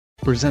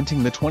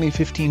Presenting the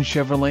 2015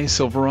 Chevrolet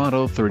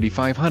Silverado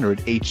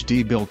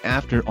 3500HD built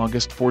after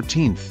August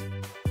 14th.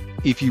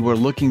 If you are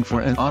looking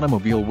for an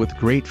automobile with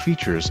great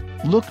features,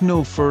 look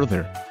no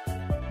further.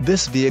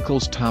 This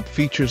vehicle's top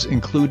features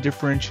include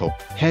differential,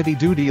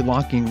 heavy-duty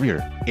locking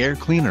rear, air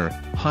cleaner,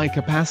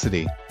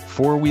 high-capacity,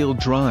 four-wheel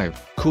drive,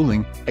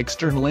 cooling,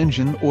 external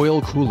engine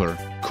oil cooler,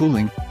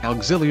 cooling,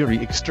 auxiliary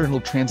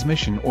external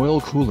transmission oil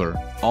cooler,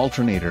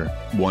 alternator,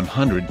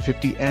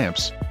 150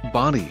 amps,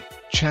 body,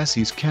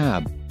 chassis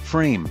cab,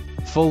 frame,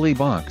 fully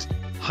boxed,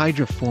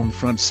 hydrofoam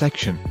front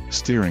section,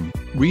 steering,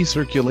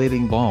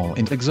 recirculating ball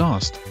and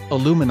exhaust,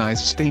 aluminized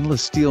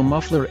stainless steel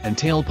muffler and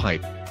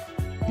tailpipe.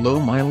 Low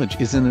mileage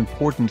is an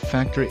important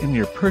factor in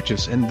your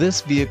purchase, and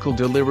this vehicle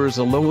delivers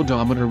a low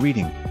odometer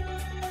reading.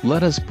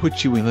 Let us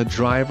put you in the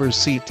driver's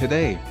seat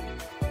today.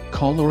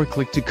 Call or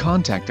click to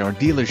contact our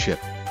dealership.